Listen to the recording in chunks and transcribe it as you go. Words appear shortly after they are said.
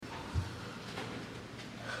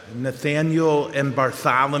Nathaniel and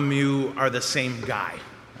Bartholomew are the same guy.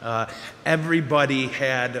 Everybody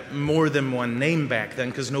had more than one name back then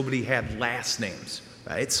because nobody had last names,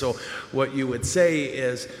 right? So what you would say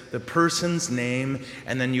is the person's name,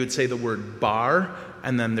 and then you would say the word Bar,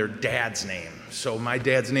 and then their dad's name. So my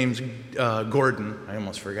dad's name's Gordon. I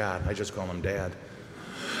almost forgot. I just call him Dad.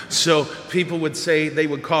 So people would say, they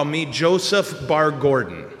would call me Joseph Bar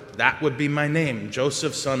Gordon. That would be my name,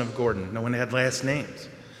 Joseph, son of Gordon. No one had last names.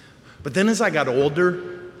 But then as I got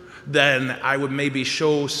older, then I would maybe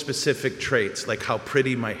show specific traits, like how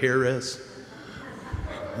pretty my hair is.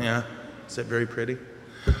 Yeah, is that very pretty?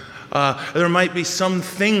 There might be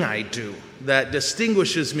something I do that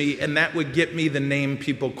distinguishes me, and that would get me the name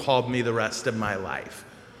people called me the rest of my life.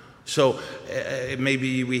 So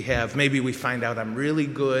maybe we find out I'm really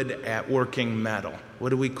good at working metal. What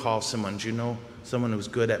do we call someone? Do you know someone who's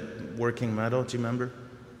good at working metal? Do you remember?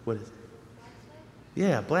 What is it?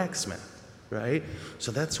 Yeah, blacksmith. Right?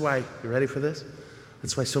 So that's why, you ready for this?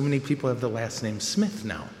 That's why so many people have the last name Smith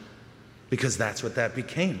now. Because that's what that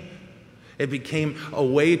became. It became a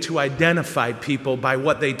way to identify people by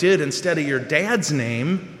what they did. Instead of your dad's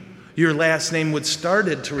name, your last name would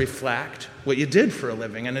started to reflect what you did for a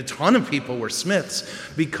living. And a ton of people were Smiths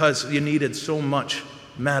because you needed so much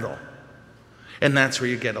metal. And that's where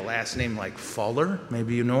you get a last name like Fuller.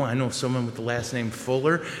 Maybe you know, I know someone with the last name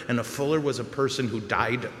Fuller. And a Fuller was a person who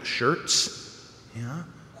dyed shirts. Yeah,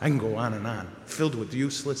 I can go on and on, filled with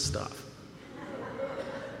useless stuff.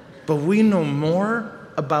 But we know more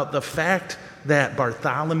about the fact that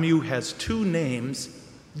Bartholomew has two names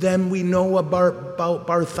than we know about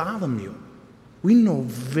Bartholomew. We know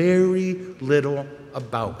very little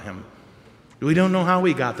about him. We don't know how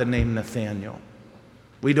he got the name Nathaniel.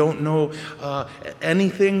 We don't know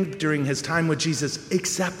anything during his time with Jesus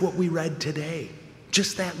except what we read today,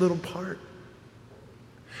 just that little part.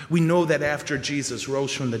 We know that after Jesus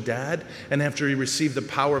rose from the dead and after he received the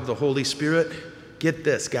power of the Holy Spirit, get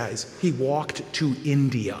this, guys, he walked to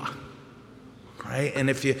India, right? And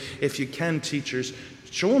if you can, teachers,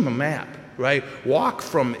 show them a map, right? Walk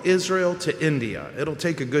from Israel to India. It'll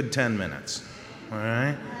take a good 10 minutes, all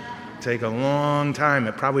right? Take a long time.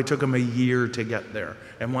 It probably took him a year to get there.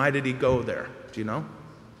 And why did he go there? Do you know?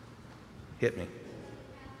 Hit me.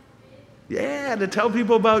 Yeah, to tell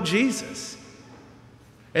people about Jesus.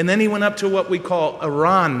 And then he went up to what we call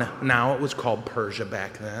Iran now. It was called Persia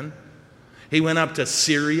back then. He went up to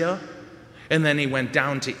Syria, and then he went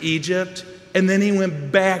down to Egypt, and then he went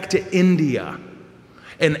back to India.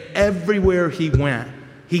 And everywhere he went,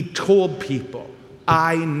 he told people,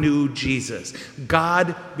 I knew Jesus.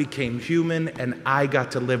 God became human, and I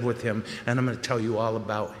got to live with him, and I'm going to tell you all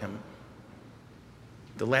about him.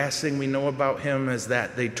 The last thing we know about him is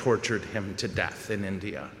that they tortured him to death in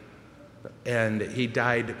India. And he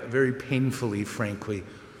died very painfully, frankly,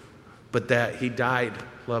 but that he died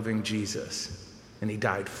loving Jesus, and he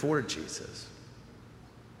died for Jesus.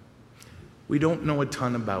 We don't know a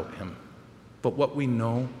ton about him, but what we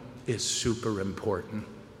know is super important.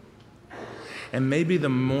 And maybe the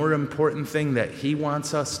more important thing that he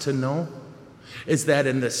wants us to know is that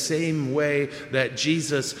in the same way that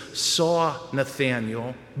Jesus saw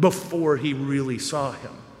Nathaniel before he really saw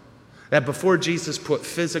him, that before Jesus put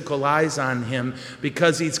physical eyes on him,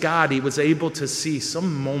 because he's God, he was able to see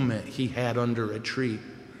some moment he had under a tree.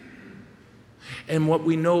 And what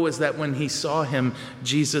we know is that when he saw him,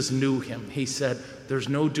 Jesus knew him. He said, there's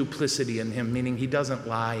no duplicity in him, meaning he doesn't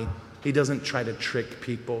lie. He doesn't try to trick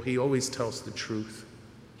people. He always tells the truth.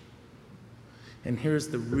 And here's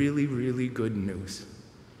the really, really good news.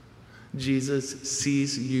 Jesus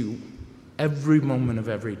sees you every moment of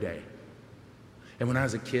every day. And when I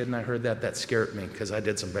was a kid and I heard that, that scared me because I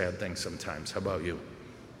did some bad things sometimes. How about you?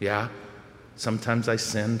 Yeah? Sometimes I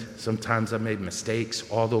sinned. Sometimes I made mistakes,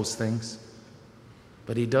 all those things.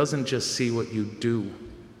 But he doesn't just see what you do.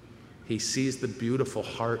 He sees the beautiful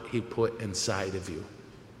heart he put inside of you.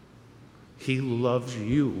 He loves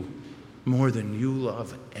you more than you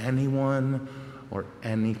love anyone or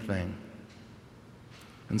anything.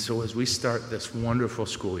 And so as we start this wonderful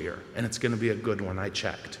school year, and it's going to be a good one, I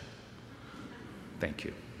checked. Thank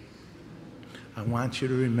you. I want you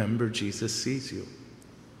to remember Jesus sees you.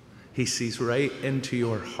 He sees right into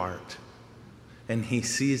your heart. And he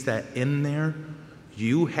sees that in there,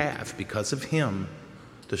 you have, because of him,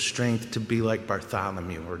 the strength to be like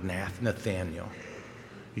Bartholomew or Nathaniel.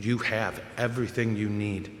 You have everything you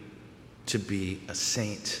need to be a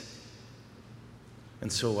saint.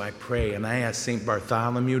 And so I pray, and I ask St.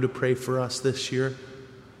 Bartholomew to pray for us this year,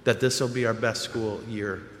 that this will be our best school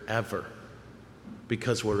year ever.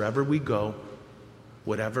 Because wherever we go,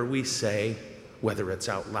 whatever we say, whether it's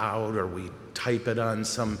out loud or we type it on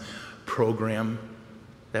some program,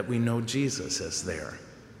 that we know Jesus is there.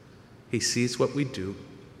 He sees what we do.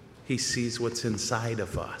 He sees what's inside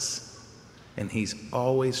of us. And he's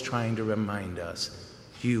always trying to remind us,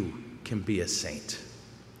 you can be a saint.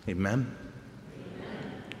 Amen?